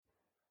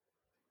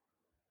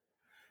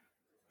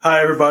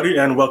Hi, everybody,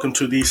 and welcome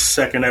to the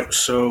second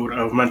episode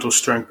of Mental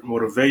Strength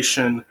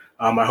Motivation.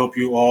 I hope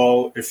you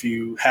all, if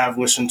you have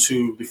listened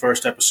to the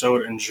first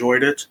episode,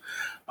 enjoyed it.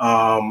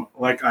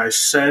 Like I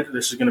said,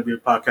 this is going to be a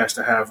podcast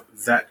to have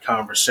that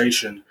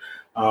conversation.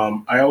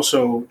 I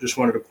also just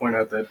wanted to point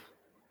out that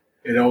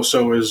it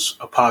also is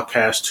a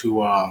podcast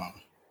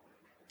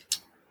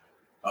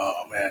oh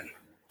man,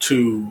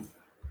 to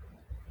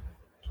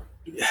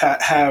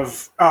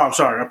I'm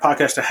sorry, a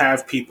podcast to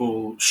have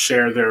people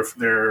share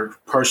their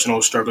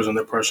personal struggles and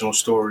their personal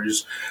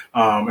stories,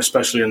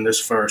 especially in this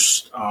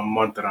first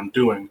month that I'm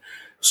doing.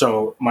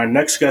 So my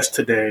next guest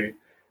today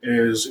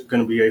is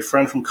going to be a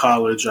friend from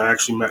college. I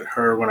actually met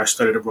her when I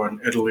studied abroad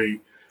in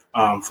Italy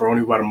for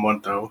only about a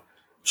month though.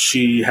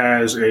 She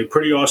has a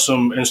pretty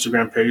awesome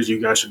Instagram page you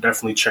guys should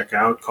definitely check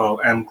out called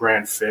M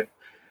Grand Fit.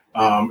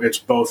 It's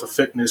both a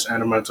fitness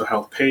and a mental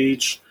health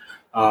page.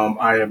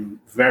 I am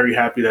very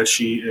happy that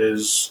she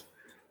is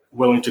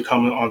willing to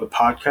come on the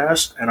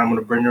podcast, and I'm going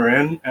to bring her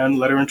in and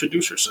let her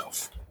introduce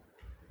herself.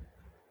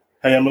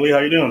 Hey, Emily, how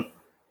you doing?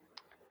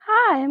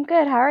 Hi, I'm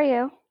good. How are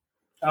you?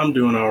 I'm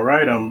doing all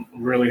right. I'm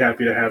really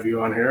happy to have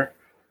you on here.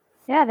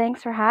 Yeah,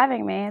 thanks for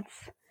having me.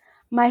 It's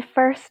my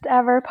first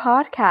ever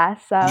podcast,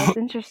 so it's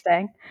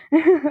interesting.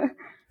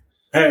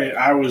 Hey,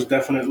 I was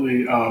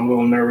definitely a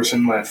little nervous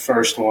in my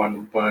first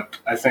one, but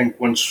I think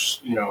once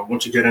you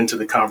get into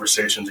the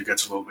conversations, it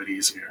gets a little bit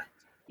easier.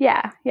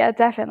 Yeah,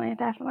 definitely.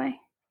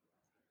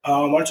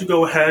 Why don't you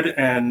go ahead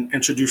and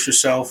introduce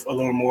yourself a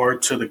little more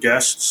to the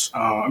guests?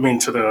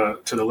 To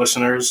the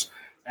listeners,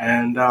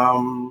 and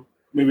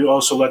maybe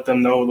also let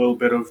them know a little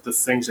bit of the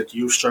things that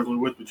you've struggled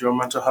with your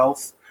mental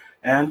health,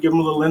 and give them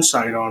a little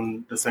insight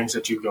on the things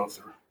that you go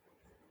through.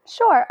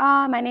 Sure.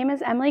 My name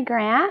is Emily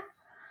Grant.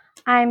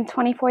 I'm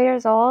 24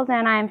 years old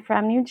and I'm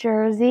from New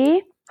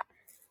Jersey.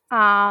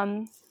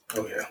 Um,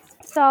 Oh yeah.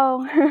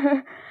 so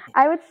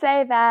I would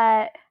say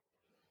that,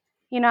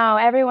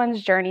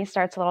 everyone's journey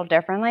starts a little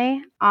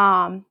differently.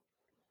 When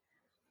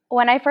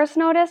I first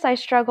noticed I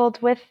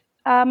struggled with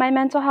my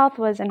mental health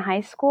was in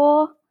high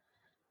school.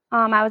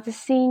 I was a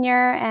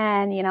senior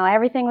and,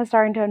 everything was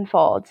starting to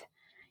unfold.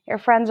 Your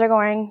friends are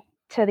going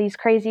to these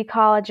crazy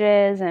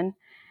colleges, and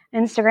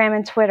Instagram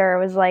and Twitter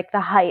was like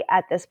the height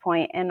at this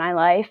point in my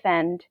life.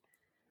 And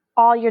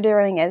all you're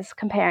doing is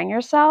comparing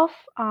yourself.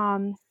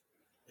 Yeah.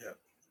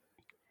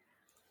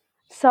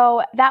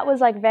 So that was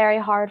like very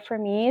hard for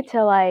me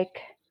to like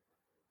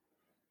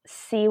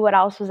see what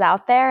else was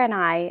out there. And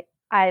I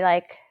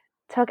like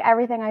took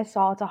everything I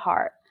saw to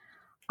heart.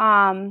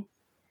 Um,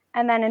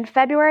 And then in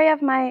February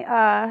of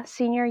my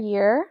senior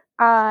year,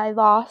 I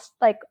lost,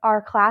 like,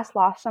 our class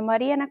lost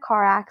somebody in a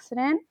car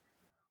accident.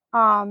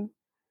 Um,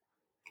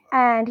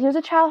 and he was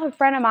a childhood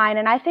friend of mine.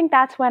 And I think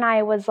that's when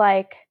I was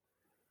like,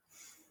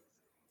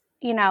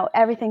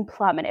 everything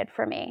plummeted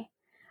for me.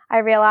 I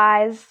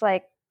realized,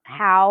 like,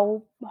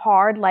 how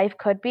hard life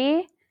could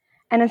be.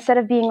 And instead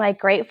of being, like,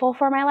 grateful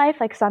for my life,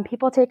 like some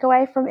people take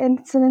away from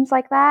incidents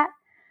like that,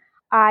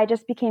 I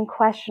just became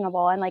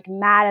questionable and, like,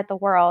 mad at the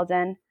world.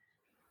 And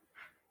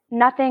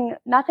nothing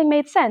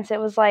made sense. It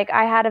was like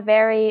I had a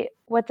very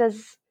what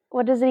does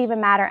it even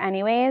matter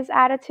anyways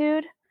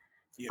attitude.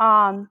 Yeah.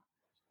 Um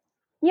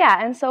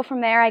yeah, and so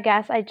from there I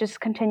guess I just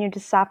continued to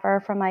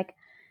suffer from like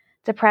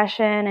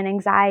depression and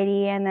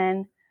anxiety, and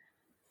then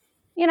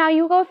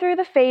you go through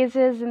the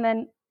phases, and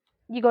then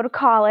you go to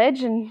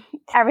college and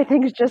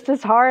everything's just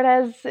as hard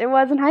as it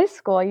was in high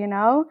school.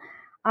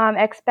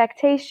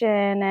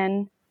 Expectation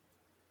and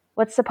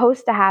what's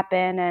supposed to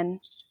happen,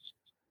 and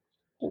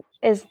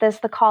is this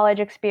the college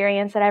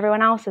experience that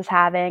everyone else is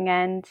having?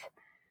 And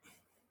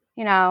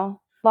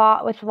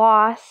with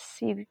loss,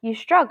 you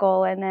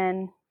struggle. And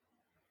then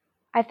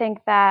I think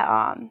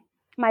that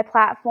my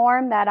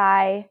platform that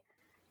I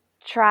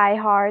try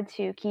hard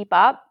to keep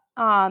up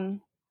has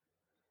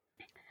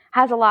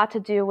a lot to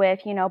do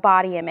with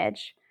body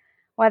image,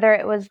 whether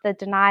it was the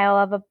denial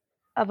of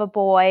a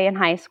boy in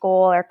high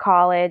school or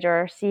college,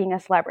 or seeing a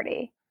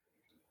celebrity.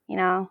 You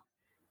know,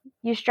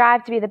 you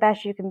strive to be the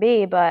best you can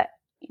be, but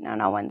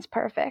no one's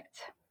perfect.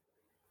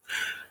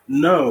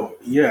 No,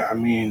 yeah.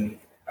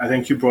 I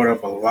think you brought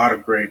up a lot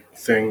of great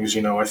things.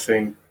 I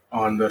think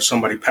on the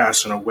somebody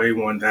passing away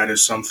one, that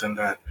is something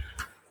that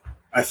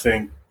I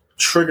think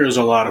triggers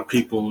a lot of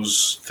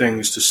people's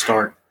things to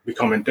start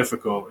becoming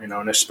difficult,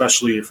 and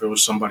especially if it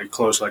was somebody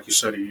close, like you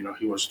said,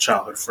 he was a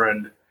childhood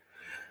friend.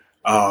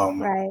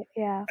 Um, Right.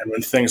 Yeah. and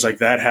when things like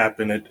that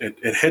happen,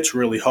 it hits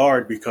really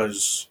hard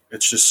because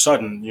it's just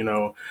sudden.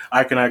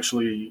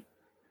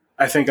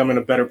 I think I'm in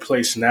a better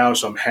place now,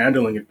 so I'm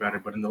handling it better.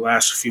 But in the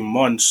last few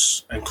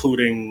months,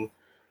 including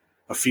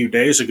a few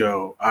days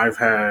ago, I've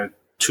had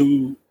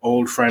two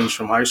old friends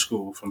from high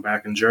school from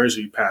back in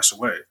Jersey pass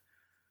away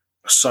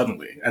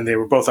suddenly, and they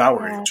were both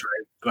our age, Yeah.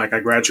 right? Like I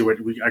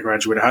graduated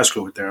high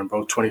school with them,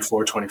 both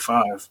 24,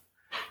 25.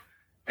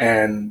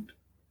 And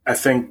I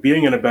think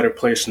being in a better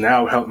place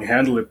now helped me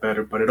handle it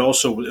better, but it was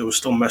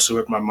still messing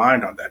with my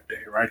mind on that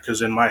day, right?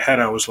 Because in my head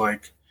I was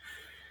like,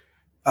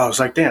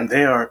 damn,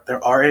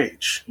 they're our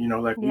age,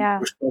 like Yeah.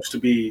 we're supposed to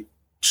be.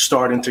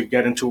 starting to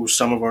get into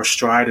some of our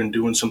stride and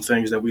doing some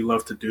things that we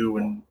love to do,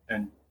 and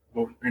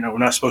well, we're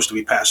not supposed to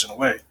be passing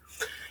away.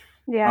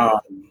 Yeah.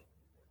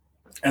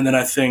 And then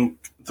I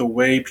think the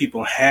way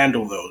people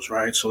handle those,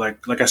 right? So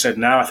like I said,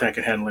 now I think I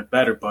can handle it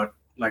better. But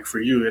like for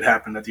you, it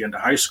happened at the end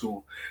of high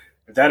school.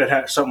 If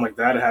that something like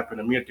that had happened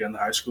to me at the end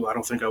of high school, I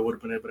don't think I would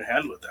have been able to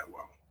handle it that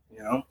well.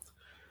 You know?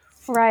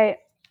 Right.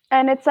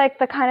 And it's like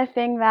the kind of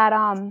thing that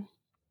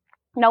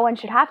no one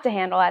should have to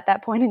handle at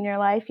that point in your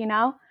life, Yeah,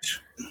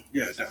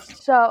 definitely.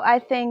 So I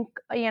think,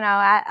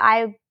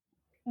 I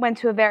went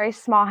to a very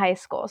small high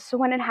school. So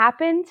when it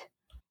happened.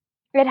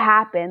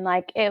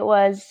 Like it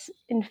was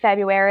in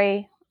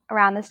February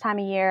around this time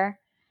of year.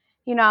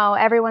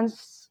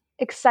 Everyone's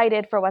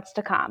excited for what's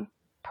to come,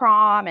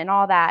 prom and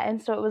all that.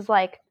 And so it was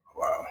like,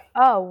 Wow.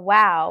 oh,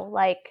 wow.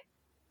 Like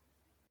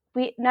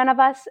none of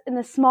us in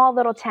this small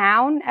little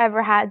town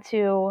ever had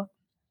to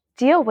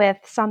deal with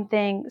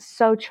something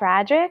so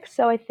tragic.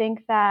 So I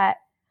think that,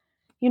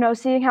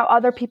 seeing how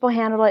other people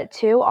handle it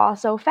too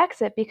also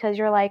affects it, because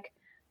you're like,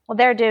 well,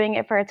 they're doing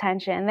it for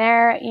attention.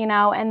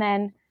 And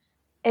then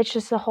it's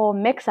just a whole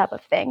mix up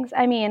of things.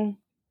 I mean,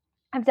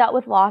 I've dealt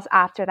with loss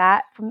after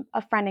that from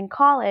a friend in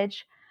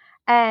college.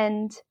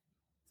 And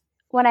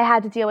when I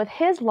had to deal with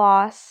his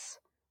loss,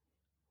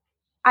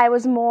 I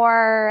was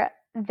more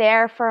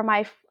there for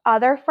my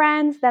other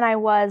friends than I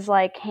was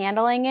like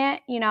handling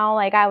it.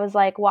 Like I was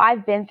like, well,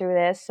 I've been through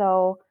this,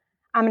 so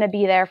I'm going to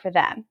be there for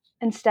them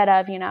instead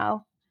of,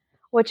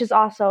 which is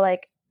also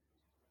like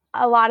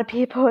a lot of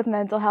people with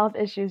mental health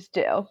issues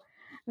do.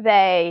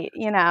 They,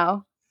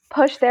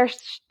 push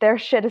their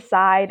shit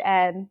aside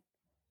and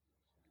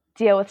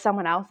deal with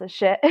someone else's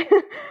shit.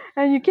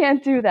 And you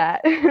can't do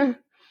that.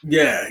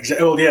 Yeah,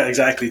 well, yeah,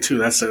 exactly. Too.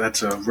 That's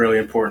a really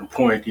important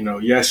point.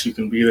 Yes, you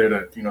can be there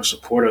to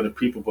support other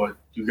people, but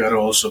you got to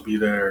also be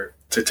there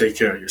to take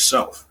care of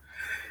yourself.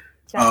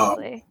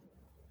 Definitely.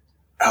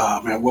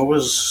 Man,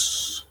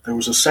 there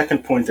was a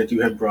second point that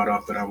you had brought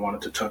up that I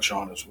wanted to touch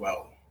on as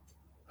well.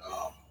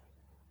 Um,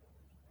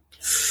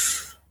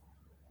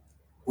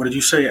 what did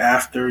you say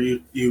after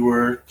you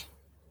were?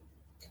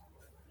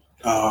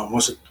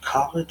 Was it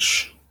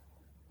college?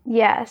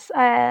 Yes.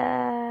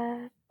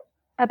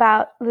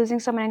 About losing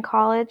someone in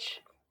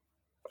college.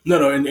 No,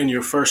 no. In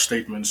your first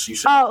statements, you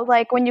said. Oh,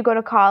 like when you go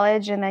to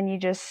college and then you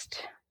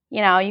just,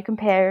 you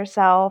compare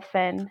yourself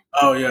and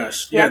Oh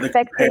yes, the yeah. The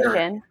comparing,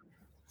 expectation.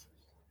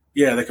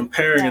 yeah, the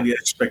comparing Yeah. and the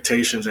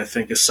expectations. I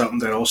think is something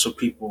that also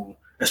people,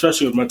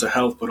 especially with mental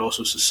health, but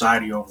also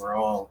society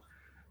overall,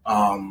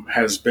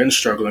 has been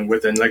struggling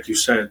with. And like you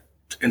said,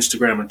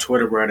 Instagram and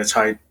Twitter were at its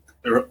height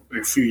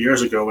a few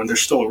years ago, and they're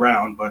still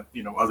around, but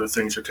other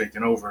things are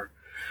taking over.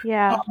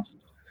 Yeah.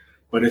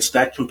 But it's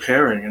that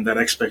comparing and that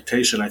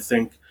expectation. I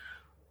think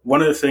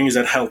one of the things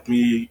that helped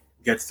me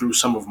get through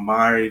some of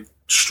my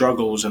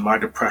struggles and my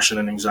depression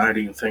and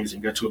anxiety and things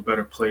and get to a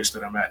better place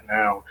that I'm at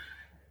now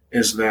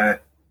is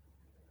that,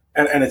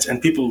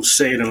 and people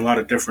say it in a lot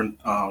of different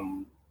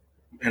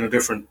in a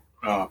different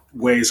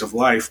ways of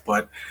life,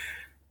 but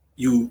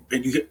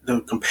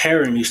the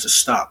comparing needs to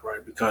stop,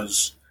 right?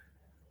 Because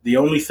the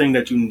only thing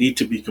that you need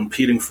to be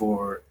competing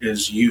for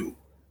is you,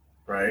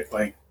 right?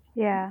 Like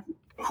Yeah.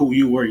 who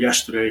you were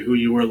yesterday, who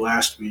you were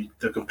last week.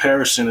 The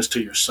comparison is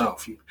to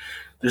yourself.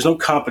 There's no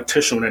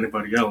competition with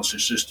anybody else.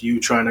 It's just you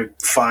trying to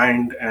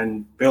find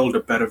and build a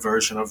better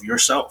version of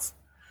yourself.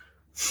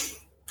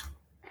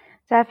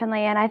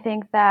 Definitely. And I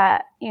think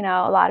that, a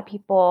lot of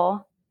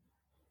people,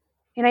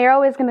 you're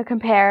always going to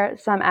compare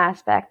some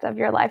aspect of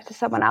your life to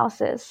someone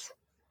else's,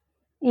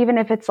 even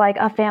if it's like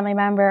a family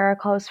member or a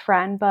close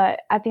friend.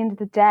 But at the end of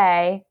the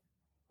day,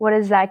 what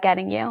is that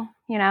getting you?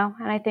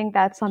 And I think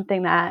that's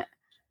something that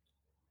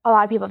a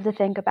lot of people have to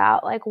think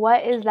about. Like,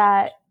 what is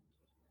that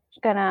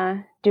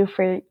gonna do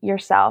for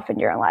yourself in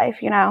your life?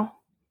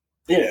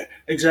 Yeah,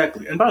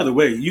 exactly. And by the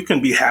way, you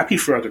can be happy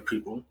for other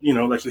people.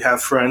 Like you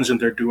have friends and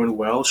they're doing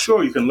well.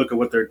 Sure, you can look at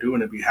what they're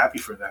doing and be happy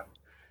for them.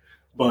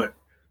 But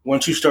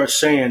once you start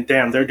saying,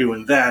 damn, they're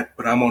doing that,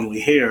 but I'm only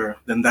here,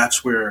 then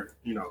that's where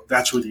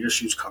the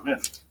issues come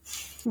in.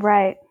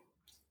 Right.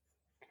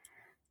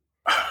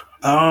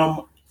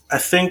 Um, I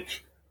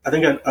think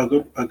a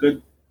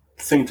good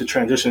thing to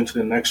transition to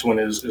the next one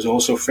is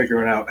also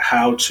figuring out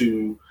how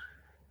to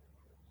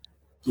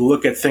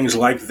look at things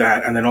like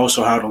that, and then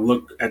also how to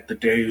look at the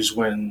days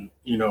when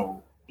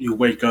you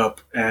wake up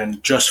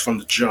and just from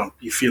the jump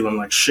you feeling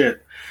like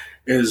shit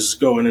is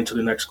going into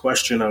the next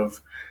question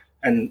of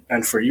and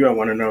for you I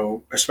want to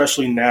know,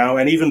 especially now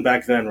and even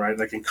back then, right,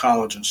 like in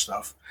college and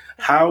stuff,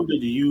 how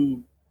did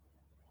you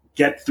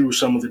get through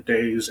some of the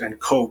days and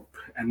cope,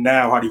 and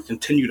now how do you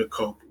continue to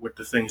cope with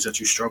the things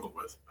that you struggle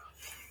with?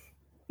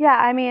 Yeah,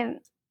 I mean,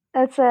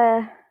 it's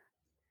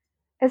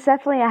it's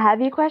definitely a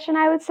heavy question,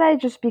 I would say,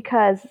 just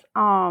because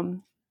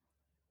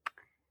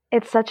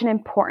it's such an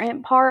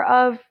important part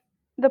of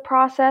the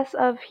process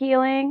of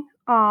healing.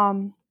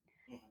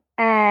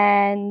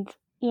 And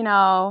you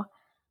know,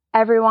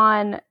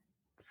 everyone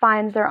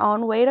finds their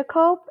own way to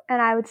cope,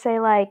 and I would say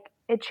like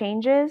it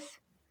changes.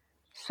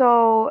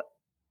 So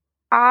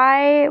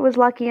I was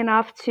lucky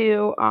enough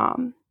to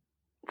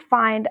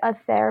find a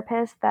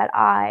therapist that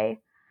I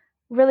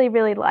really,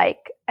 really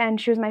like, and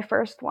she was my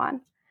first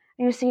one.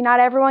 And you see, not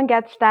everyone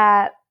gets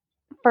that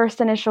first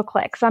initial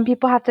click. Some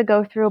people have to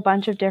go through a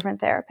bunch of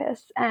different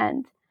therapists,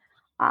 and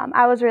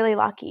I was really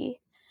lucky.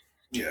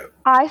 Yeah.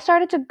 I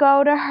started to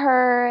go to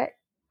her,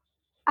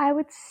 I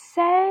would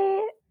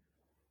say,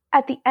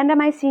 at the end of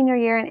my senior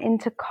year and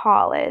into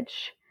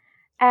college.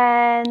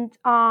 And,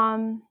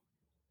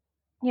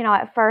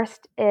 at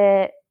first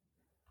it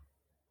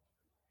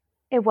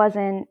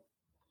wasn't,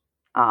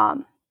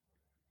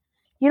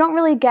 you don't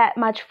really get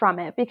much from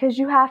it because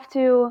you have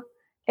to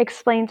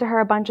explain to her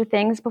a bunch of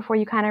things before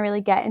you kind of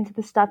really get into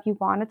the stuff you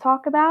want to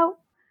talk about.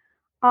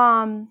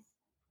 Um,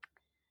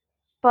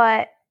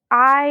 but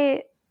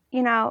I,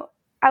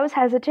 I was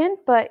hesitant,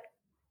 but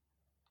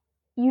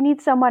you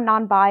need someone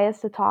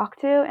non-biased to talk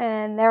to,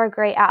 and they're a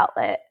great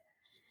outlet.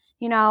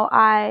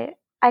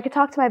 I could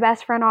talk to my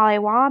best friend all I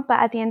want, but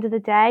at the end of the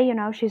day,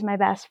 she's my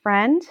best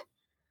friend.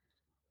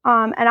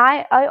 And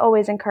I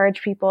always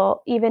encourage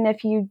people, even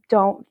if you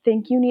don't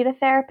think you need a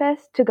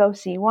therapist, to go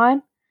see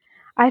one.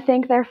 I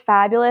think they're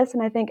fabulous,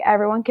 and I think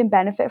everyone can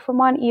benefit from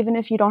one, even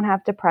if you don't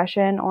have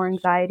depression or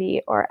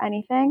anxiety or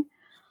anything.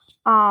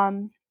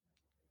 Um,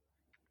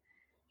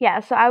 yeah,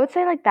 so I would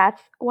say like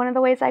that's one of the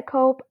ways I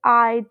cope.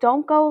 I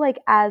don't go like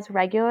as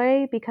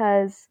regularly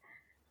because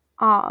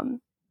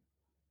um,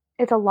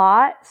 it's a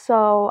lot.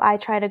 So I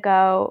try to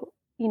go,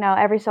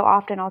 every so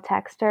often I'll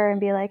text her and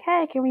be like,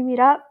 hey, can we meet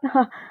up?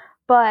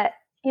 But,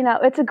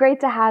 it's a great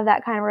to have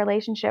that kind of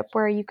relationship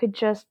where you could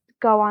just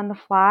go on the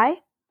fly.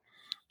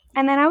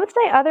 And then I would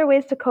say other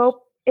ways to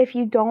cope if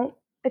you're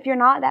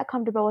not that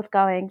comfortable with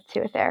going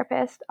to a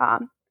therapist.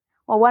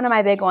 Well, one of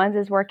my big ones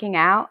is working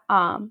out,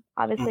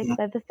 obviously, Mm-hmm. because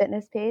I have the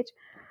fitness page.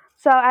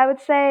 So I would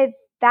say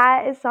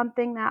that is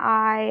something that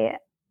I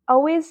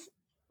always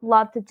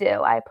loved to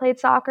do. I played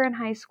soccer in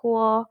high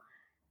school.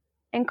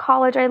 In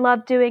college, I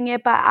loved doing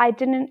it, but I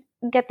didn't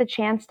get the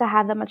chance to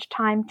have that much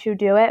time to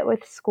do it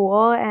with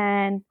school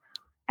and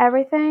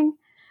everything.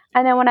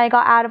 And then when I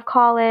got out of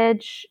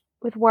college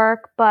with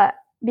work, but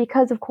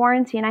because of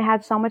quarantine, I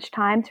had so much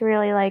time to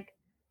really like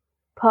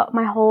put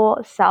my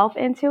whole self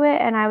into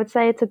it. And I would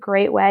say it's a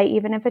great way,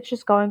 even if it's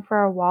just going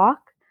for a walk.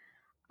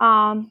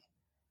 Um,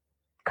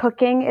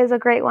 Cooking is a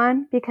great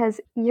one because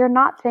you're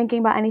not thinking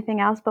about anything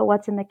else but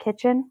what's in the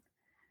kitchen.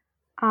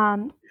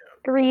 Um,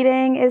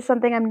 Reading is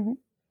something I'm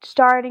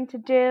starting to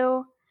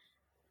do.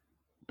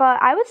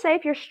 But I would say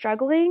if you're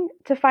struggling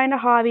to find a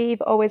hobby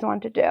you've always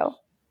wanted to do,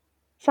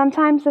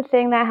 sometimes the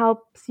thing that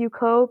helps you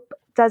cope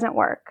doesn't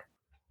work.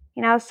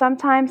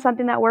 Sometimes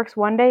something that works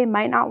one day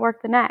might not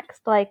work the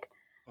next. Like,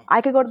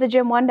 I could go to the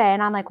gym one day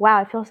and I'm like, wow,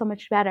 I feel so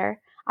much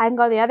better. I can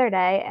go the other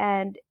day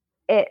and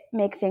it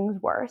make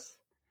things worse.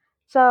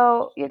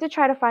 So you have to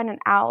try to find an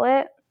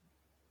outlet.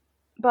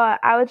 But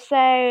I would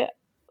say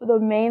the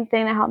main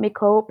thing that helped me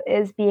cope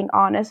is being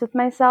honest with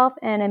myself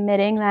and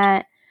admitting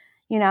that,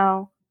 you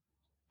know,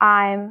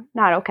 I'm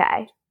not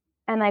okay.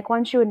 And like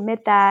once you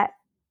admit that,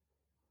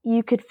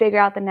 you could figure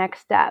out the next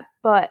step.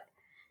 But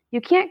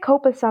you can't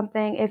cope with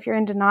something if you're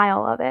in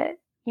denial of it,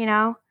 you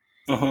know?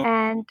 Mm-hmm.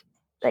 And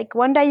like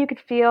one day you could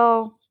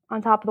feel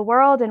on top of the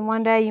world and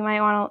one day you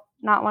might want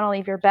to not want to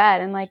leave your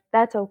bed and like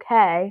that's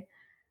okay,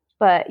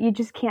 but you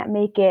just can't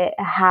make it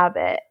a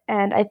habit.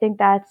 And I think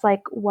that's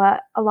like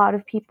what a lot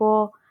of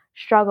people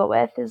struggle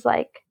with is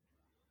like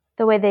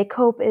the way they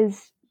cope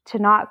is to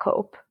not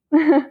cope.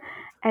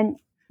 And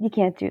you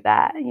can't do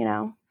that.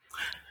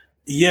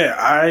 Yeah,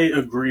 I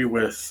agree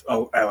with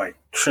I like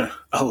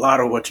a lot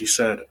of what you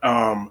said.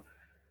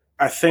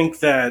 I think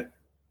that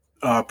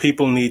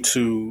people need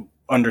to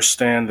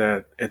understand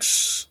that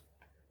it's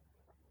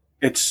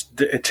going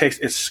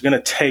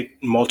to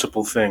take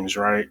multiple things,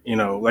 right?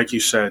 Like you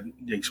said,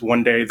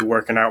 one day the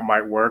working out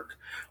might work,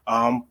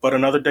 but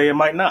another day it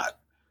might not,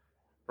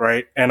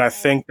 right? And I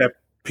think that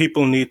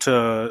people need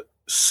to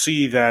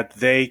see that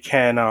they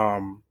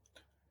can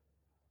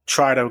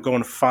try to go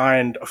and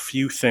find a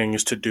few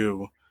things to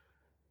do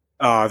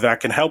that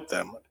can help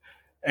them.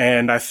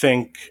 And I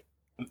think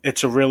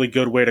it's a really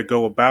good way to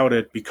go about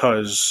it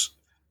because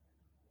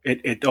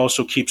it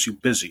also keeps you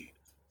busy,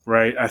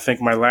 right? I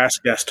think my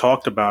last guest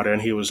talked about it,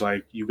 and he was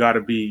like, "You got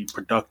to be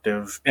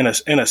productive in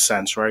a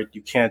sense, right?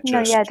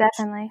 No, yeah,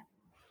 definitely.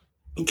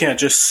 You can't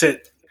just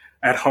sit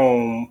at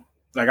home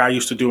like I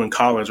used to do in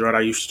college, right? I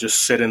used to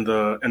just sit in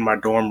my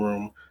dorm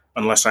room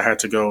unless I had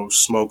to go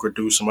smoke or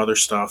do some other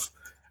stuff,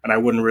 and I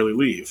wouldn't really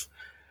leave.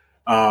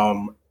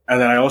 And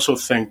then I also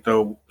think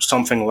though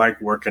something like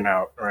working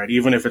out, right?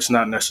 Even if it's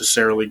not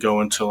necessarily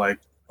going to like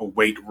a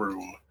weight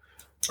room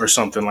or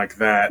something like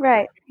that,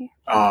 Right.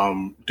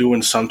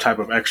 doing some type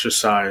of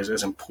exercise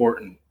is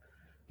important,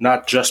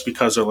 not just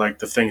because of like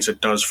the things it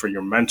does for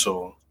your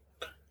mental,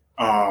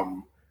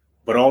 um,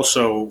 but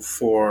also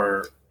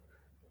for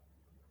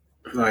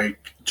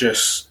like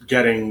just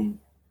getting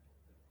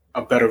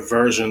a better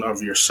version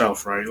of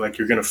yourself, right? Like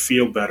you're going to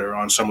feel better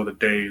on some of the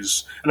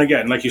days. And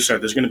again, like you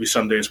said, there's going to be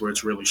some days where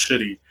it's really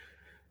shitty,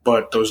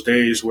 But those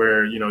days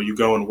where, you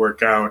go and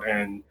work out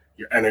and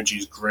your energy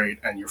is great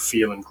and you're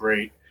feeling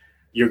great,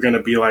 you're going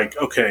to be like,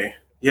 okay,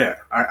 yeah,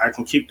 I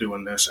can keep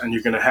doing this. And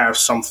you're going to have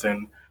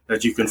something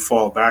that you can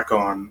fall back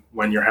on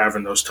when you're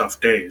having those tough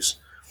days.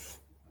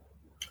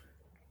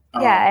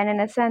 Yeah, and in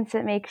a sense,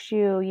 it makes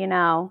you,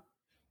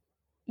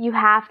 you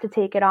have to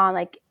take it on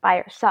like by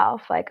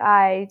yourself. Like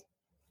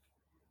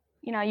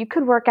you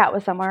could work out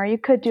with someone or you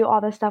could do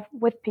all this stuff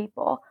with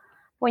people.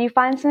 When you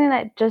find something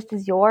that just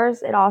is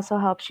yours, it also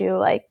helps you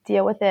like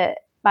deal with it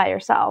by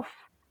yourself.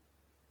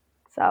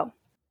 So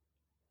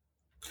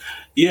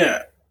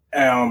Yeah.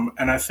 And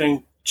I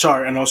think,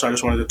 sorry, and also I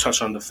just wanted to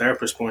touch on the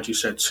therapist point you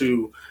said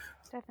too.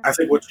 I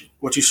think definitely.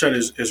 what you said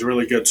is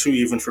really good too,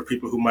 even for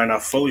people who might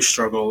not fully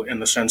struggle, in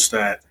the sense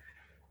that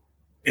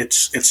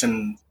it's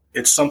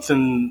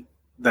something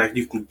that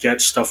you can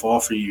get stuff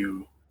off of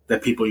you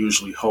that people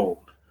usually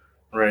hold,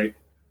 right?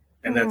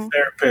 And that Mm-hmm.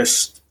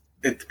 therapist,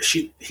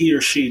 he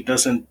or she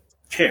doesn't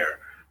care,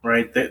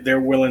 right?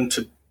 They're willing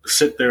to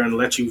sit there and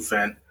let you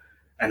vent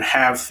and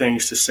have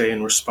things to say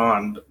and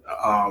respond,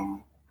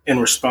 in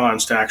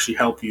response to actually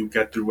help you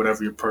get through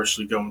whatever you're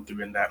personally going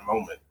through in that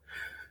moment.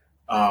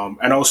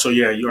 And also,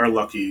 yeah, you are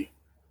lucky.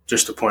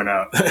 Just to point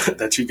out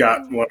that you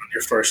got one on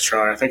your first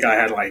try. I think I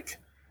had like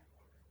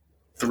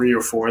 3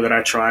 or 4 that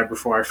I tried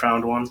before I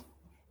found one.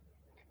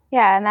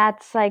 Yeah, and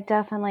that's like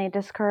definitely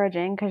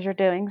discouraging because you're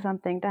doing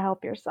something to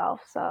help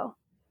yourself. So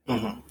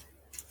Mm-hmm.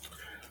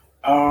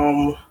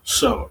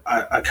 So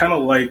I kind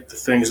of like the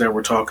things that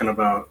we're talking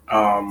about,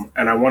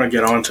 and I want to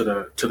get on to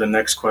the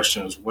next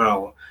question as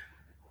well.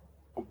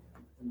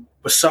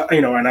 But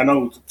and I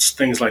know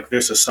things like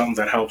this is something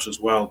that helps as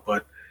well.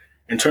 But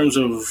in terms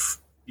of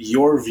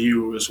your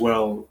view as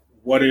well,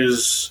 what do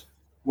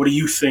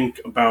you think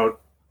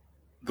about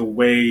the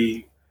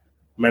way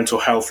mental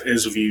health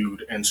is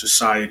viewed in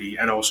society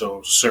and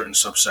also certain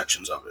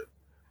subsections of it?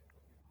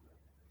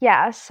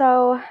 yeah,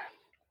 so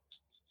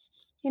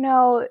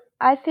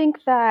I think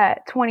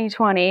that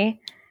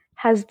 2020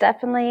 has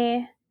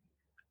definitely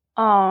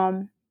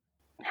um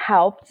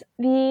helped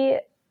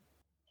the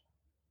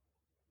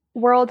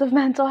world of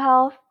mental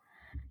health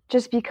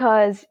just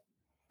because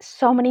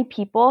so many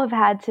people have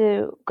had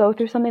to go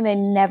through something they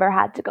never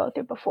had to go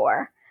through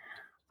before.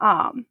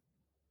 Um,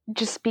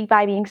 just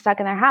by being stuck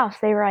in their house,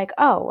 they were like,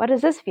 "Oh, what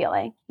is this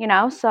feeling?"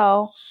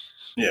 So,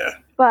 Yeah.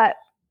 but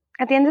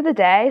at the end of the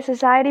day,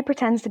 society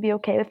pretends to be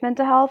okay with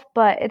mental health,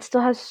 but it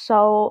still has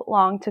so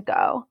long to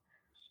go.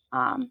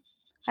 Um,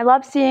 I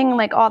love seeing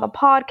like all the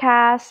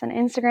podcasts and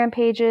Instagram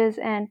pages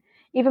and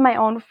even my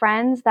own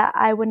friends that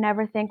I would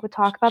never think would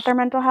talk about their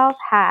mental health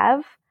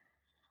have.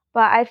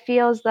 But I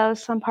feel as though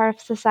some part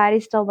of society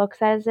still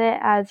looks at it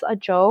as a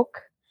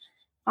joke.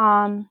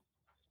 Um,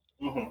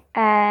 Mm-hmm. I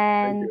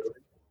and do.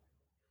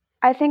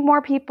 I think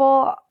more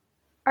people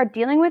are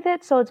dealing with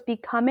it, so it's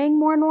becoming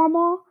more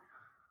normal.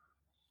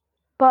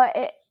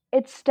 But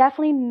it's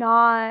definitely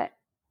not.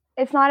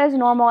 It's not as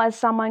normal as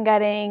someone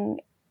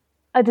getting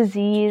a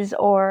disease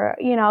or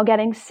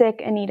getting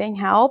sick and needing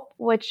help,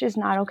 which is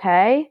not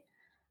okay.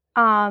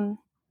 Um,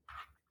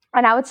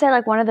 and I would say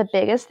like one of the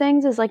biggest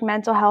things is like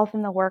mental health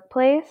in the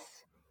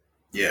workplace.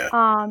 Yeah.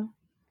 Um,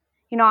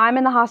 I'm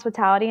in the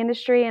hospitality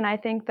industry, and I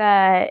think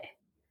that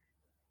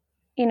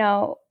you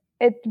know,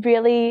 it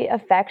really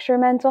affects your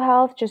mental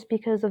health just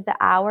because of the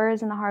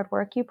hours and the hard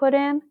work you put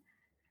in.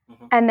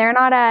 Mm-hmm. And they're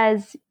not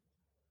as,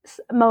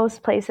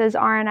 most places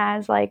aren't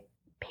as like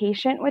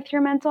patient with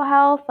your mental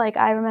health. Like,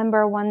 I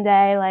remember one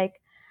day,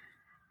 like,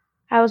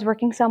 I was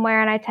working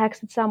somewhere and I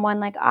texted someone,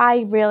 like,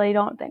 I really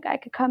don't think I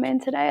could come in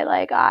today.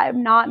 Like,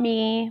 I'm not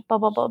me, blah,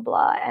 blah, blah,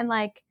 blah. And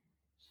like,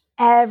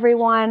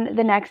 everyone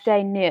the next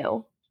day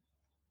knew.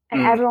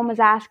 And Mm. everyone was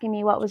asking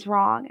me what was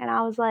wrong. And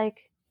I was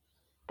like,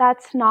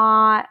 that's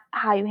not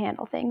how you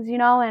handle things,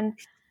 And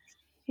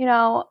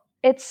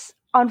it's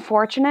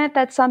unfortunate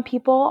that some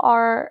people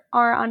are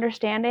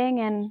understanding.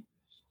 And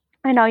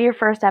I know your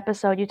first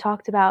episode you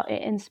talked about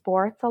it in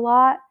sports a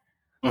lot,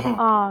 Mm-hmm.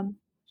 um,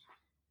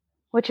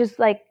 which is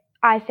like,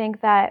 I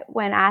think that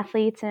when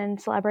athletes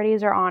and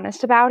celebrities are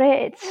honest about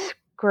it, it's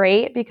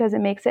great because it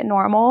makes it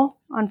normal.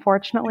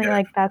 Unfortunately, Yeah.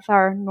 like that's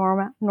our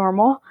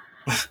normal.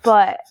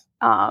 But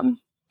um,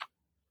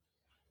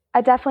 I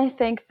definitely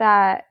think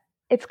that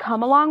it's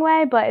come a long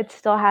way, but it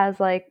still has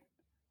like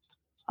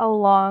a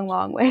long,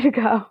 long way to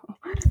go.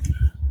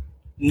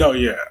 No,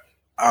 yeah.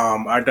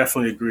 I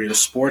definitely agree. The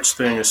sports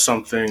thing is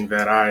something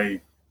that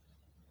I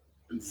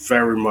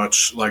very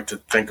much like to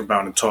think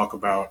about and talk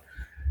about.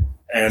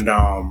 And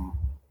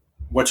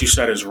what you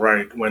said is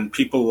right. When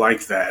people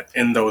like that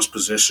in those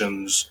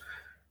positions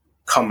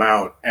come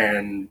out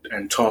and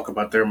talk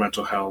about their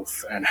mental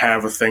health and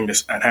have a thing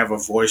to, and have a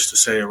voice to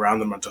say around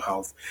the mental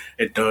health,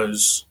 it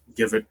does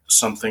give it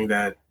something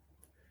that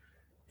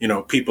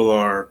people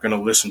are going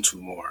to listen to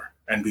more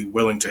and be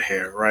willing to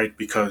hear, right?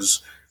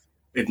 Because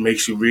it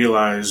makes you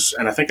realize,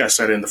 and I think I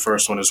said it in the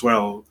first one as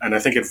well, and I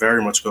think it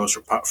very much goes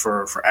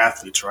for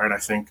athletes, right? I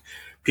think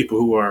people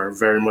who are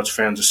very much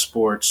fans of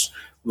sports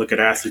look at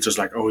athletes as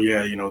like, oh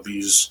yeah,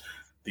 these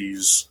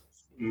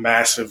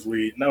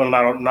massively, no,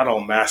 not all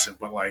massive,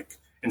 but like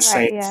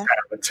insane Right, yeah.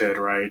 talented,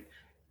 right?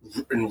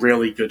 In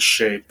really good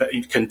shape that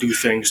can do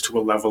things to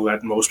a level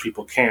that most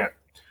people can't.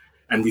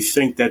 And we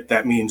think that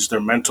that means their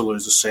mental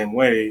is the same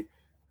way,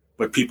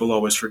 but people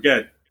always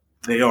forget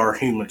they are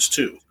humans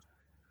too.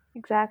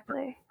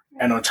 Exactly.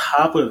 And on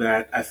top of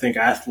that, I think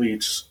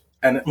athletes,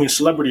 and I mean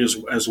celebrities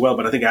as well,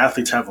 but I think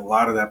athletes have a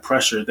lot of that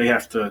pressure. They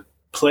have to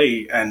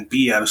play and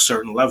be at a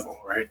certain level,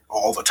 right,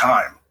 all the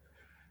time.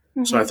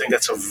 So I Hmm. think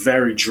that's a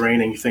very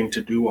draining thing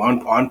to do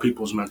on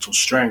people's mental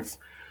strength.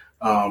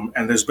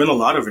 And there's been a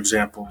lot of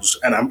examples,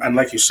 and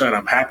like you said,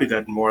 I'm happy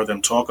that more of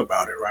them talk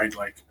about it, right?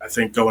 Like I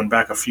think going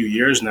back a few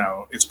years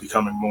now, it's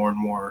becoming more and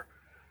more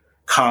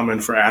common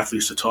for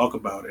athletes to talk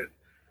about it.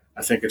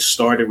 I think it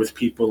started with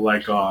people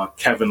like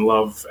Kevin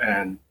Love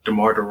and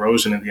DeMar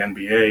DeRozan in the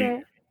NBA,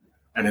 Right.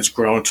 and it's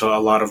grown to a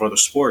lot of other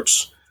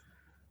sports.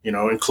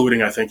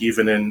 Including I think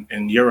even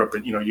in Europe.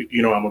 And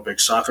you know, I'm a big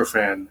soccer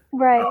fan,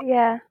 Right,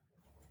 yeah.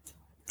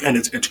 and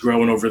it's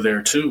growing over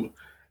there too.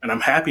 And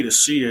I'm happy to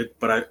see it.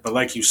 But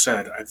like you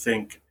said, I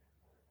think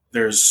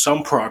there's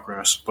some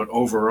progress, but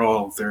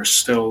overall there's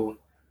still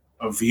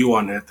a view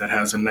on it that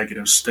has a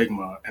negative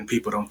stigma, and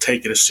people don't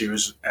take it as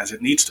serious as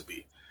it needs to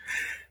be.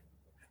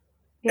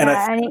 And I,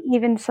 Yeah, and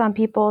even some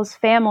people's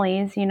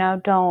families,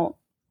 don't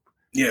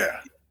yeah,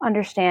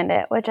 understand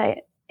it, which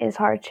I is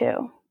hard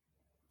too.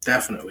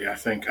 definitely. I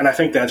think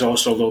that's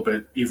also a little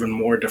bit even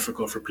more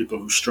difficult for people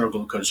who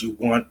struggle because you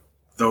want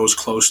those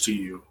close to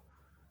you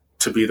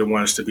to be the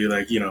ones to be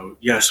like,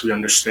 yes, we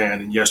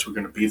understand, and yes, we're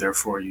going to be there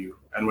for you.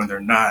 And when they're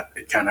not,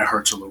 it kind of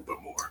hurts a little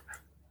bit more.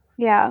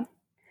 Yeah,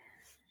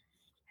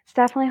 it's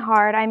definitely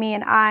hard. I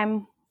mean,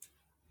 I'm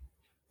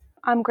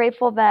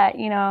grateful that,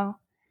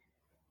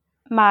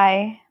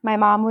 my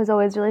mom was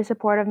always really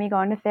supportive of me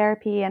going to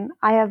therapy, and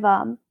I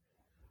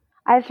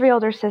have three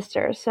older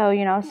sisters, so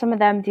some of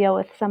them deal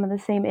with some of the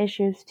same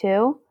issues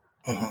too.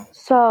 Uh-huh.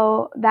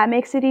 So that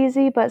makes it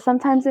easy, but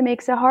sometimes it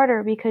makes it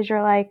harder because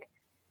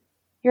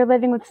you're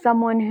living with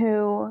someone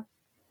who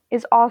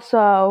is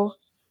also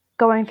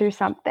going through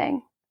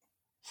something.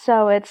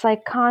 So it's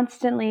like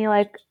constantly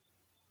like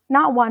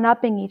not one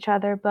upping each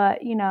other, but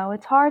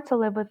it's hard to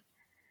live with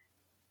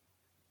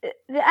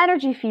the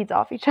energy feeds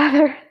off each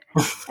other.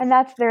 And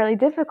that's really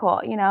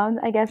difficult,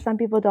 I guess some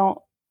people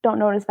don't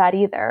notice that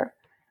either,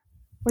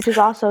 which is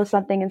also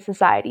something in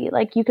society.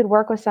 Like you could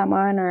work with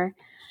someone or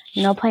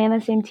play in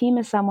the same team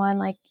as someone.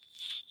 Like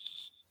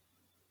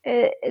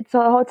it's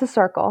a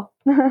circle.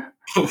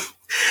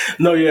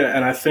 No, yeah,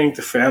 and I think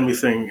the family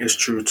thing is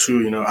true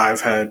too. I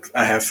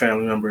have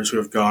family members who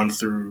have gone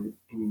through,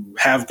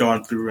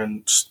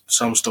 and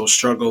some still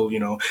struggle.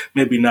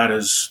 Maybe not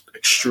as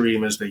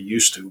extreme as they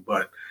used to,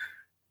 but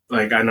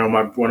like I know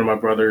one of my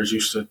brothers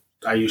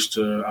I used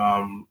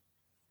to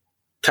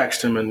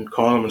text him and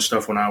call him and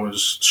stuff when I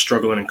was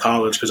struggling in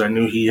college because I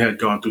knew he had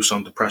gone through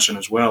some depression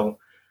as well.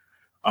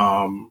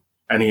 And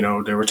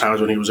there were times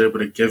when he was able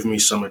to give me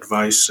some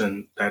advice,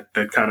 and that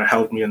kind of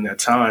helped me in that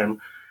time.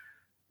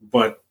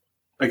 But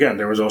again,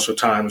 there was also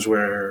times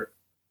where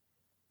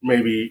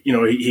maybe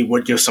he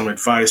would give some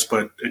advice,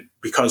 but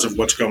because of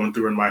what's going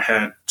through in my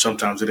head,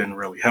 sometimes it didn't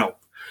really help.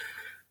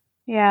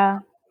 Yeah.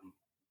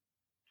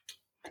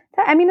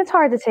 I mean, it's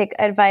hard to take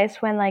advice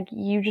when like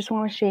you just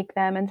want to shake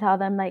them and tell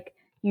them like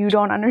you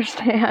don't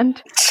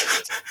understand.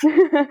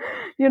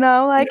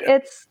 Like Yeah.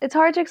 it's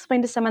hard to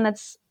explain to someone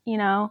that's,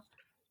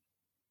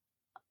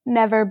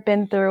 never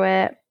been through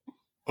it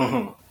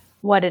Hmm.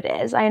 what it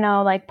is. I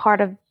know like part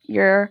of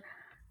your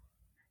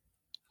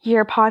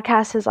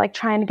podcast is like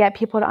trying to get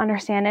people to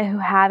understand it who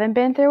haven't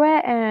been through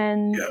it,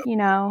 and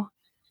Yeah.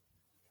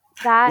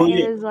 that Well,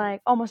 yeah. is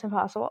like almost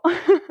impossible.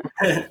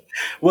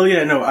 Well,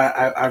 yeah. No,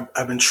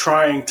 I've been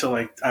trying to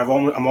like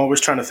I'm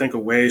always trying to think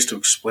of ways to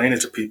explain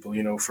it to people.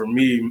 For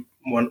me,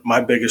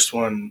 my biggest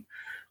one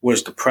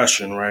was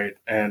depression, right?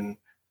 And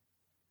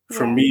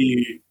for Yeah.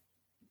 me,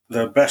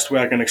 the best way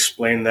I can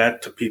explain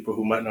that to people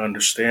who might not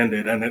understand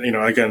it, and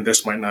again,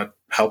 this might not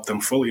help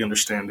them fully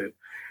understand it.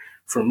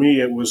 For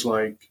me, it was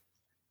like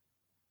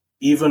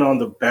even on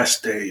the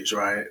best days,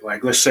 right?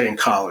 Like let's say in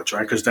college,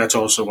 right? Because that's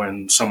also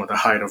when some of the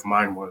height of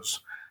mine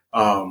was.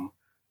 Um,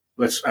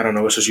 I don't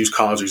know. Let's just use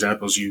college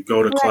examples. You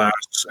go to Right.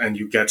 class and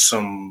you get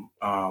some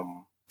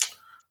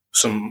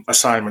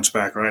assignments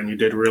back, right? And you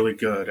did really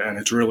good, and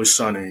it's really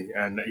sunny,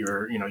 and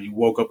you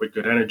woke up with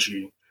good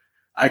energy.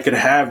 I could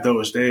have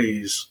those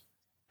days,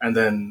 and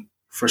then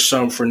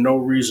for no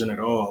reason at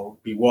all,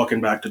 be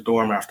walking back to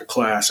dorm after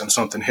class, and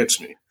something hits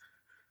me.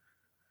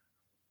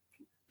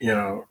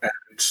 And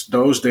it's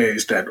those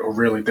days that are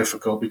really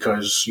difficult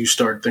because you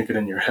start thinking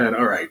in your head,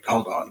 all right,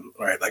 hold on,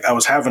 all right, like I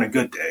was having a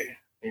good day,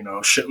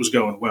 shit was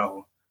going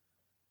well.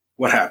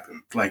 What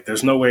happened? Like,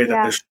 there's no way that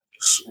Yeah. this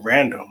is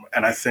random.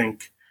 And I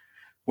think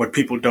what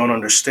people don't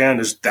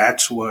understand is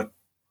that's what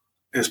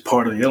is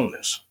part of the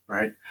illness,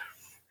 right?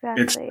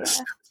 It's Exactly. this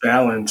Yeah.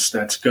 balance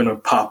that's going to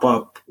pop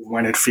up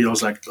when it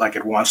feels like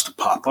it wants to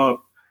pop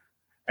up.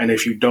 And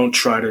if you don't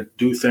try to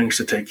do things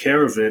to take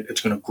care of it,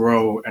 it's going to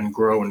grow and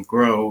grow and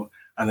grow.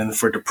 And then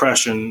for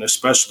depression,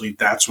 especially,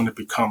 that's when it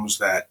becomes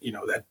that,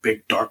 that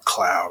big dark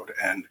cloud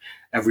and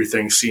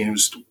everything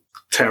seems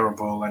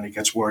terrible and it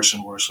gets worse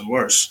and worse and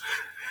worse.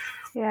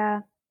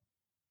 Yeah.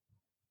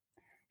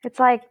 It's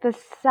like the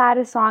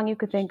saddest song you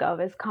could think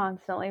of is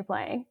constantly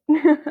playing.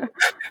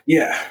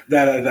 Yeah,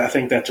 I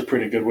think that's a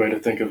pretty good way to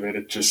think of it.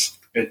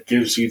 It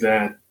gives you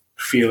that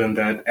feeling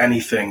that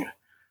anything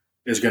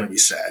is going to be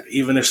sad,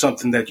 even if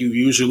something that you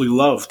usually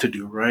love to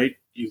do, right?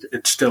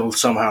 It still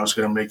somehow is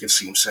going to make it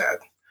seem sad.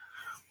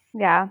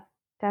 Yeah,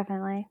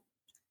 definitely.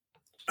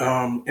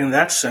 In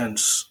that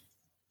sense,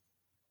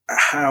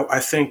 how I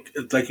think,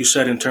 like you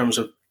said, in terms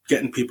of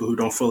getting people who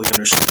don't fully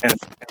understand.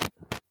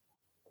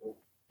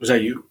 Was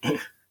that you?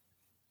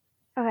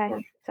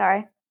 Okay,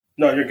 sorry.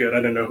 No, you're good. I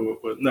didn't know who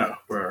it was. No,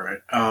 we're all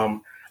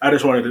right. I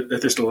just wanted to,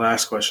 this is the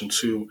last question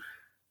too.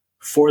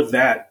 For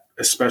that,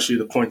 especially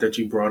the point that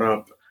you brought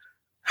up,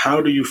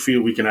 how do you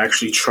feel we can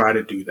actually try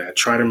to do that?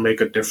 Try to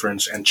make a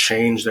difference and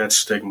change that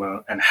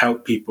stigma and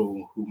help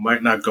people who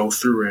might not go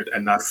through it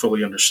and not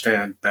fully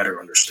understand better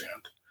understand.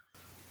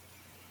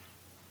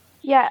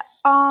 Yeah,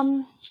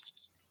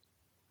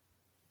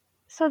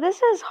 so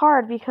this is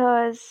hard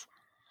because,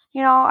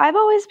 I've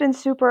always been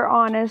super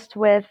honest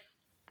with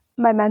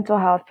my mental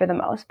health for the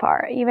most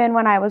part, even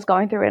when I was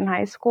going through it in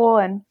high school.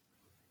 And,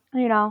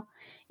 you know,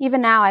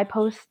 even now I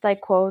post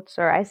like quotes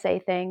or I say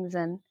things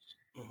and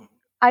Mhm.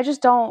 I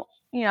just don't,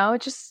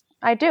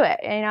 I do it,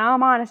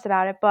 I'm honest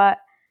about it. But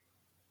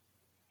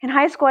in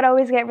high school, I'd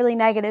always get really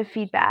negative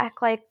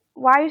feedback like,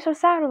 why are you so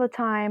sad all the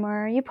time?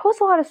 Or you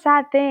post a lot of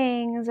sad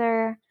things,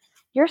 or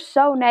you're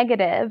so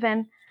negative.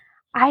 And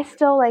I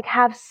still like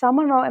have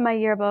someone wrote in my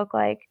yearbook,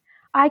 like,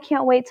 I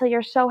can't wait till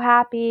you're so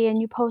happy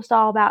and you post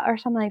all about, or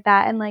something like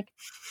that. And like,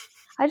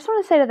 I just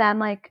want to say to them,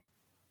 like,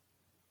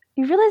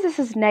 you realize this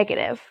is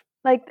negative.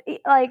 And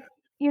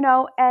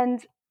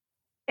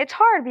it's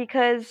hard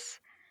because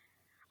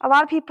a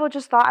lot of people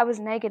just thought I was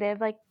negative.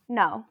 Like,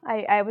 no,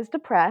 I was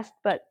depressed,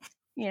 but,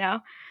 you know,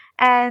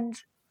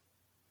 and,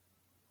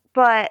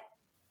 but,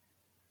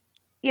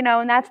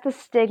 and that's the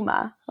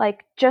stigma.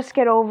 Like, just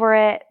get over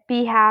it,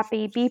 be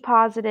happy, be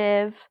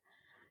positive,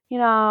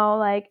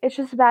 like, it's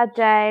just a bad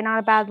day, not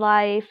a bad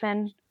life.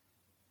 And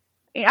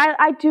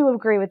I do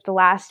agree with the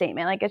last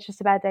statement. Like, it's just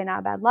a bad day, not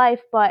a bad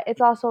life. But it's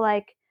also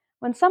like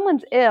when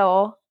someone's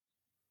ill,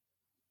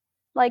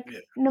 like, Yeah.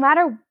 no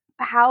matter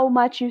how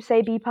much you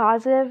say be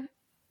positive,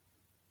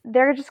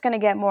 they're just going to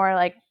get more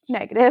like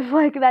negative.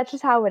 Like, that's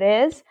just how it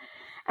is.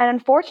 And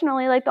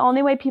unfortunately, like, the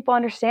only way people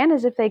understand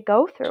is if they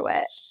go through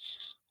it.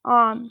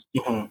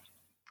 Mhm.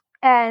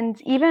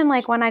 And even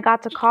like when I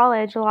got to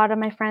college, a lot of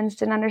my friends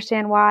didn't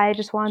understand why I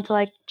just wanted to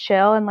like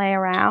chill and lay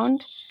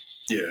around.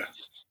 Yeah.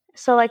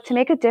 So like to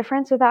make a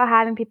difference without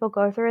having people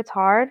go through it's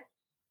hard.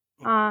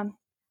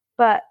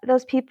 But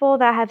those people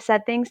that have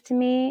said things to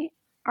me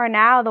are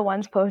now the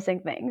ones posting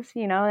things,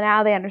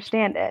 now they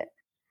understand it.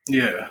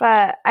 Yeah.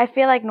 But I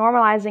feel like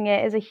normalizing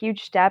it is a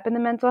huge step in the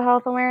mental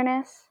health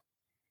awareness.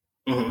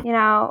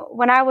 Mhm.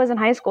 When I was in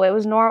high school, it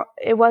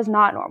was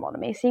not normal to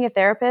me. Seeing a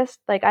therapist,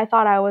 like, I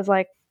thought I was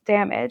like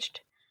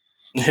damaged.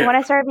 And when Yeah.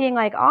 I started being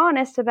like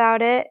honest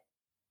about it,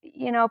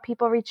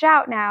 people reach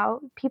out now.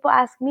 People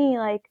ask me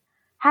like,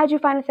 how'd you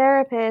find a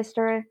therapist?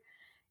 Or,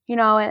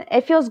 and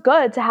it feels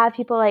good to have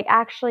people like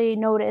actually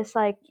notice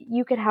like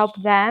you could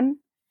help them.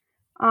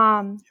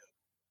 Um,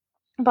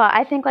 but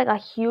I think like a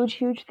huge,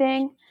 huge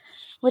thing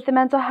with the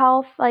mental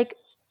health, like,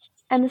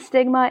 and the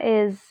stigma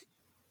is,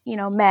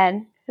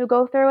 men who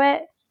go through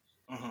it.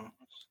 Mhm.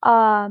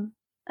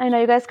 I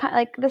know you guys kind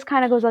like this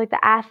kind of goes like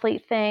the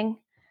athlete thing.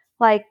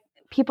 Like,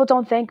 people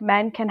don't think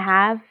men can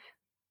have,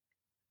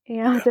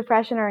 Yeah.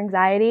 depression or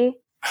anxiety.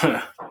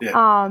 Yeah.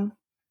 Um,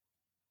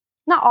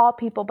 Not all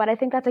people, but I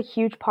think that's a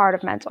huge part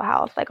of mental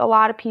health. Like, a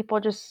lot of people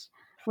just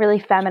really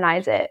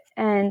feminize it,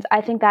 and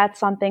I think that's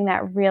something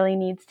that really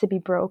needs to be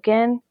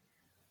broken.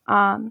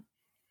 Um,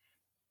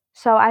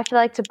 so I feel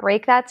like to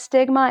break that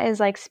stigma is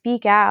like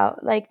speak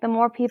out. Like, the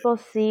more people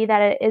see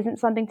that it isn't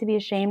something to be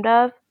ashamed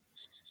of,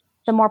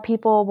 the more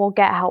people will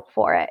get help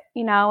for it,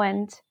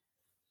 and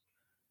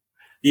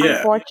Yeah.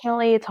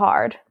 unfortunately it's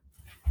hard.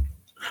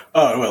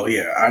 Oh well,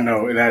 yeah, I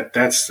know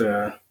that's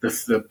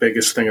the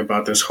biggest thing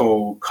about this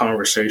whole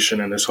conversation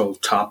and this whole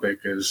topic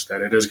is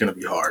that it is going to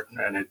be hard,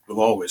 and it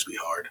will always be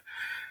hard.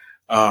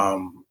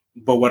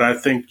 But what I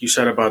think you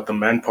said about the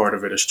men part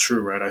of it is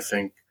true, right? I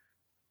think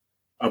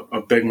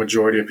a big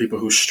majority of people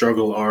who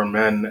struggle are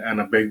men, and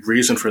a big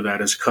reason for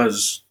that is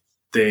because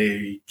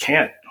they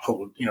can't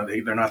hold,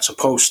 they're not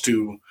supposed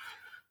to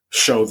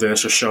show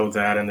this or show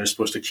that, and they're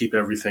supposed to keep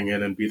everything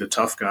in and be the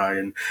tough guy.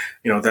 And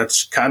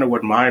that's kind of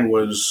what mine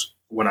was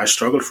when I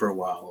struggled for a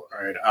while.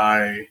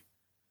 Right,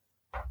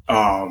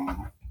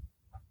 um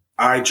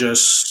I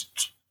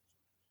just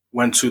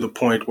went to the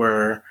point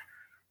where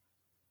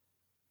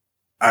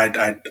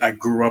I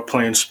grew up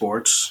playing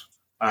sports.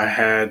 I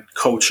had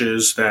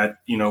coaches that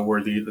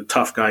were the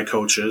tough guy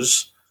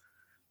coaches,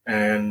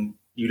 and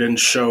you didn't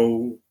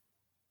show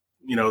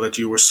that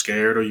you were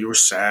scared or you were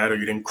sad or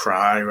you didn't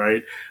cry,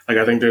 right? Like,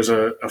 I think there's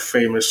a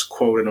famous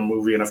quote in a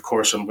movie, and of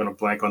course, I'm going to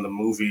blank on the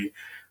movie.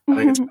 I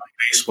think it's about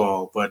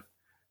baseball,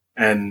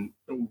 and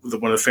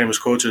one of the famous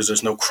quotes is,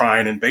 "There's no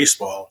crying in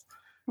baseball,"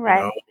 you Right.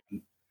 know?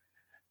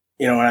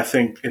 And I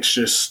think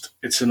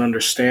it's an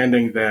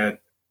understanding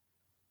that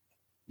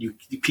you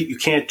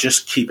can't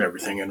just keep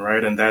everything in,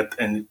 right?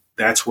 And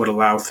that's what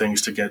allows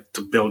things to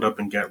build up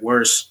and get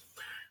worse.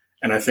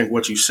 And I think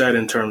what you said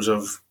in terms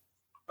of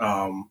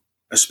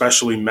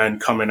especially men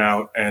coming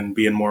out and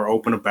being more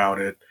open about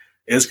it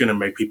is going to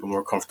make people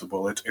more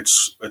comfortable.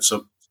 It's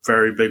a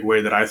very big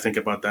way that I think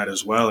about that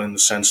as well, in the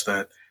sense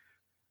that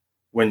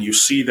when you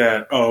see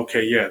that, oh,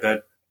 okay, yeah,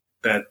 that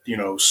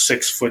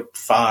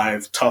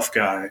 6'5" tough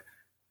guy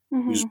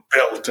who's Hmm.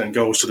 built and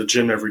goes to the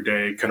gym every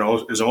day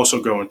is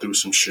also going through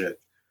some shit.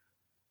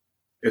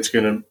 It's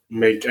going to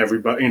make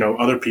everybody,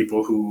 other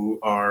people who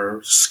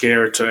are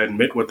scared to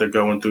admit what they're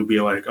going through, be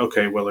like,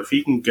 okay, well, if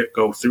he can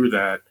go through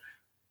that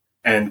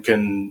and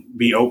can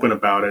be open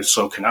about it,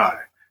 so can I.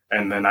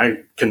 And then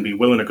I can be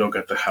willing to go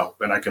get the help,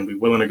 and I can be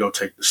willing to go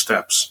take the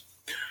steps.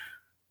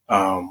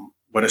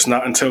 But it's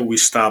not until we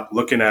stop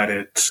looking at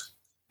it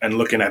and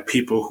looking at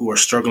people who are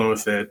struggling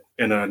with it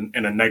in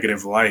a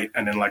negative light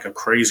and in like a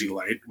crazy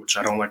light, which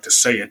I don't like to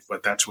say it,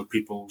 but that's what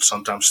people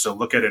sometimes still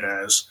look at it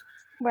as,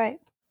 Right.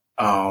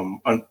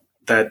 um,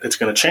 that it's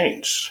going to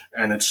change.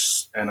 And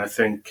I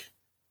think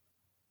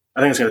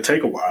it's going to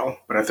take a while,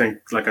 but I think,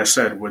 like I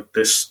said, with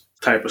this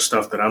type of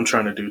stuff that I'm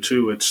trying to do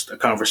too, it's a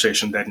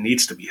conversation that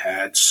needs to be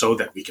had so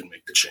that we can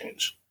make the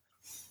change.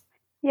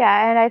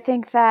 Yeah, and I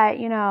think that,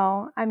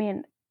 I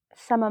mean,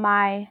 some of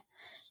my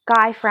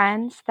guy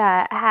friends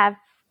that have,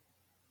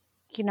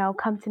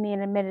 come to me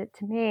and admitted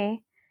to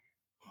me,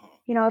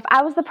 if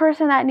I was the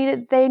person that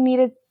they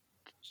needed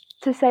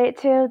to say it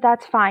to,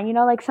 that's fine.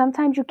 Like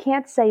sometimes you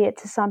can't say it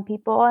to some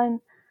people, and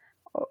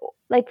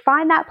like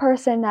find that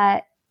person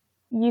that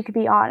you could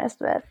be honest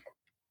with,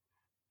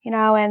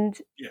 and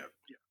Yeah,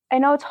 I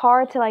know it's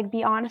hard to like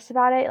be honest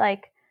about it.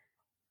 Like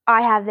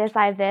I have this,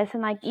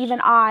 and like even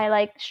I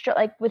like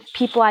with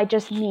people I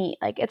just meet,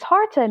 like it's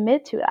hard to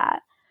admit to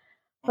that.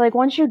 But like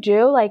once you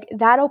do, like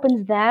that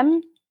opens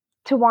them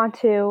to want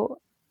to,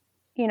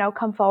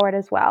 come forward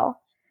as well.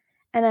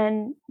 And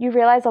then you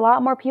realize a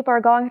lot more people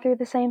are going through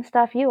the same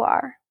stuff you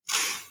are.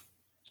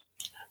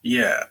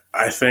 yeah.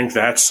 I think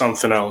that's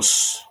something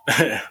else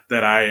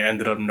that I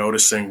ended up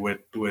noticing with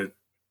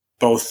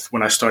both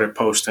when I started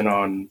posting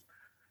on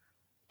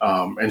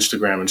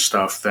Instagram and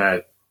stuff.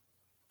 That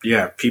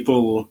yeah,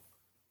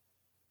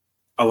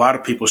 a lot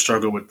of people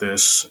struggle with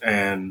this,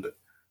 and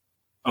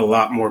a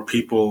lot more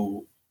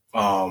people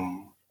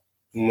um,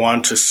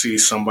 want to see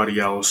somebody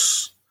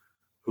else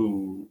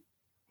who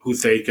who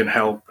they can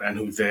help, and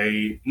who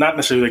they not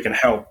necessarily they can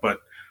help, but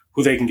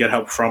who they can get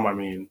help from. I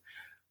mean,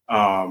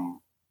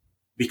 um,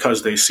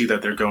 because they see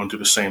that they're going through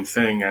the same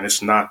thing, and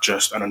it's not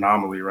just an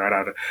anomaly,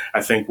 right?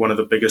 I think one of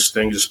the biggest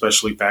things,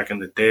 especially back in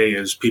the day,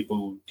 is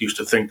people used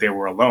to think they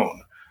were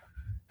alone,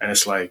 and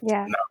it's like,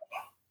 Yeah,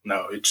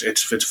 no,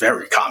 it's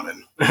very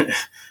common.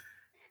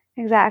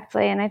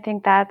 exactly. And I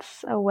think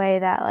that's a way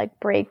that like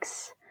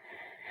breaks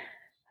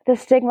the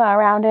stigma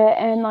around it,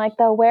 and like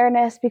the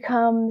awareness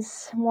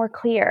becomes more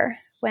clear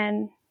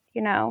when,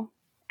 you know,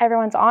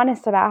 everyone's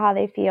honest about how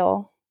they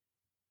feel.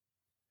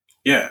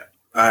 Yeah,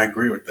 I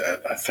agree with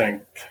that. I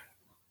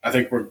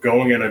think we're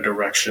going in a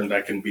direction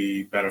that can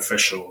be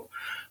beneficial.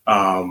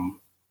 Um,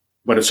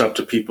 but it's up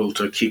to people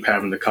to keep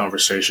having the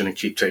conversation and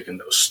keep taking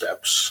those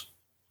steps.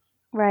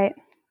 Right.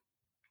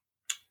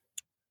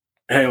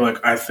 Hey, look,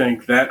 I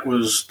think that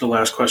was the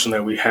last question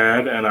that we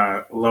had, and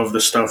I love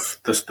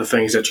the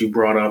things that you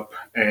brought up,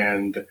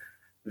 and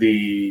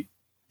the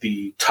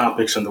the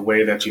topics and the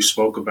way that you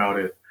spoke about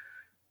it.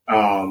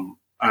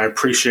 I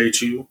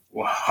appreciate you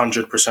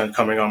 100%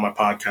 coming on my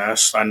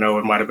podcast. I know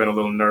it might have been a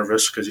little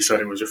nervous because you said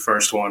it was your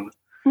first one.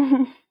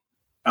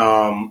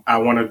 I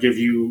want to give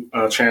you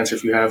a chance,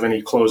 if you have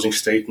any closing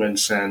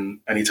statements and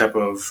any type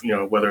of,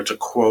 whether it's a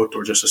quote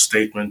or just a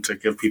statement, to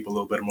give people a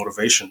little bit of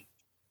motivation.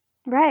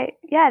 Right.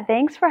 Yeah,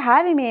 thanks for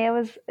having me.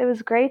 It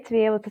was great to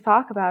be able to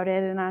talk about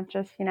it and not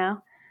just,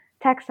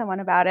 text someone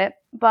about it.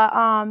 But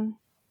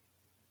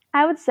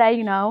I would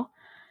say,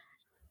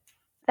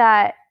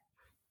 that,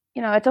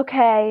 it's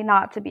okay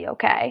not to be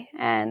okay.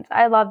 And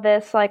I love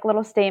this like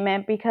little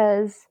statement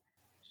because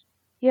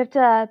you have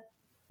to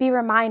be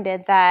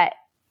reminded that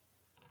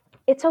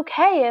it's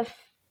okay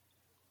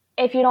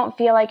if you don't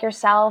feel like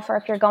yourself or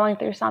if you're going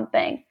through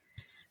something.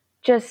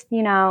 Just,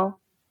 you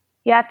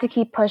have to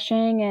keep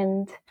pushing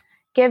and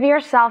give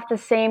yourself the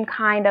same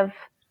kind of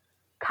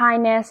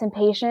kindness and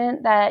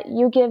patience that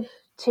you give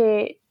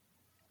to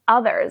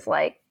others.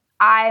 Like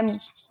I'm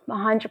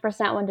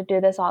 100% one to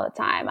do this all the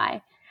time.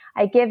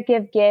 I give,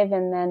 give, give,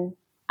 and then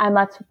I'm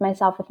left with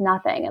myself with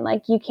nothing. And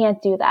like you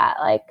can't do that.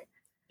 Like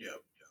Yeah.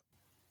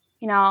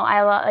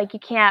 like you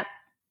can't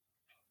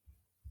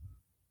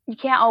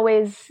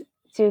always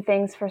do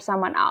things for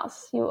someone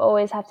else. You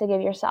always have to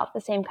give yourself the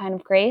same kind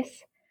of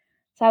grace.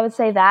 So I would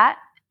say that.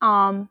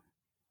 Um,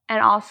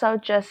 and also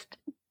just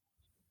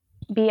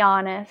be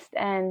honest,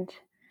 and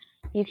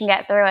you can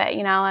get through it.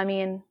 I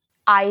mean,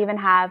 I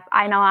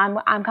know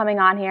I'm coming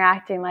on here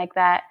acting like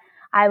that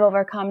I've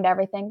overcome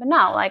everything, but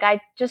no, like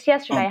I just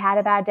yesterday had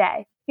a bad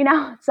day,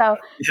 so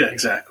Yeah,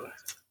 exactly.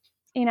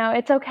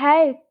 It's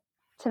okay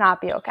to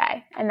not be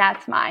okay. And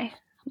that's my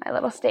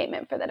little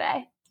statement for the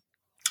day.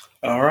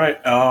 All right.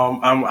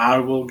 I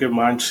will give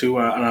mine too,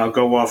 and I'll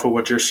go off of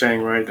what you're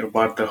saying, right,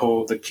 about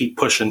the keep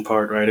pushing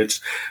part, right?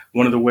 It's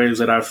one of the ways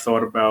that I've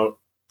thought about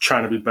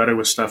trying to be better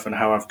with stuff and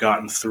how I've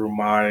gotten through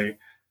my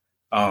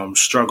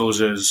struggles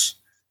is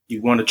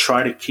you want to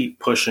try to keep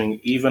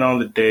pushing even on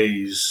the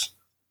days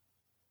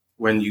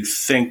when you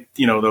think,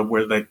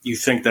 where like you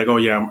think that, oh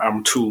yeah,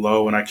 I'm too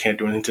low and I can't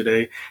do anything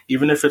today,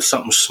 even if it's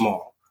something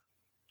small,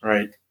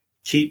 right?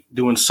 Keep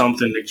doing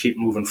something to keep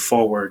moving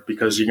forward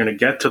because you're going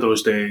to get to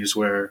those days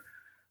where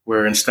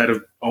instead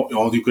of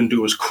all you can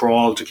do is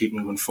crawl to keep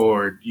moving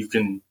forward, you're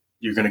going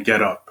to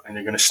get up and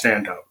you're going to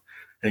stand up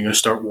and you're going to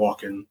start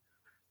walking.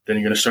 Then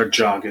you're going to start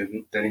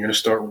jogging. Then you're going to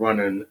start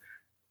running.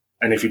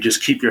 And if you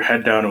just keep your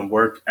head down and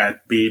work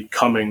at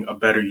becoming a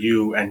better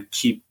you and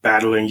keep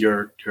battling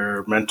your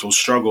mental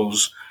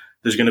struggles,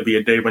 there's going to be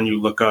a day when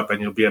you look up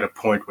and you'll be at a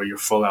point where you're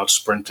full out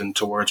sprinting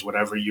towards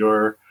whatever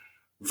your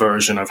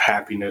version of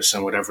happiness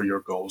and whatever your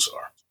goals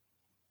are.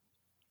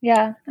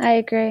 Yeah, I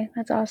agree.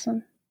 That's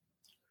awesome.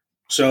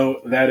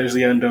 So that is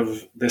the end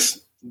of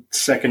this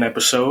second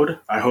episode.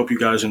 I hope you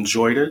guys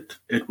enjoyed it.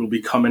 It will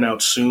be coming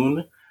out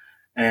soon.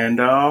 And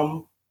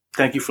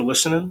thank you for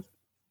listening.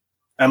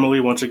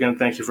 Emily, once again,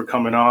 thank you for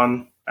coming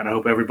on. And I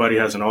hope everybody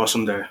has an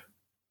awesome day.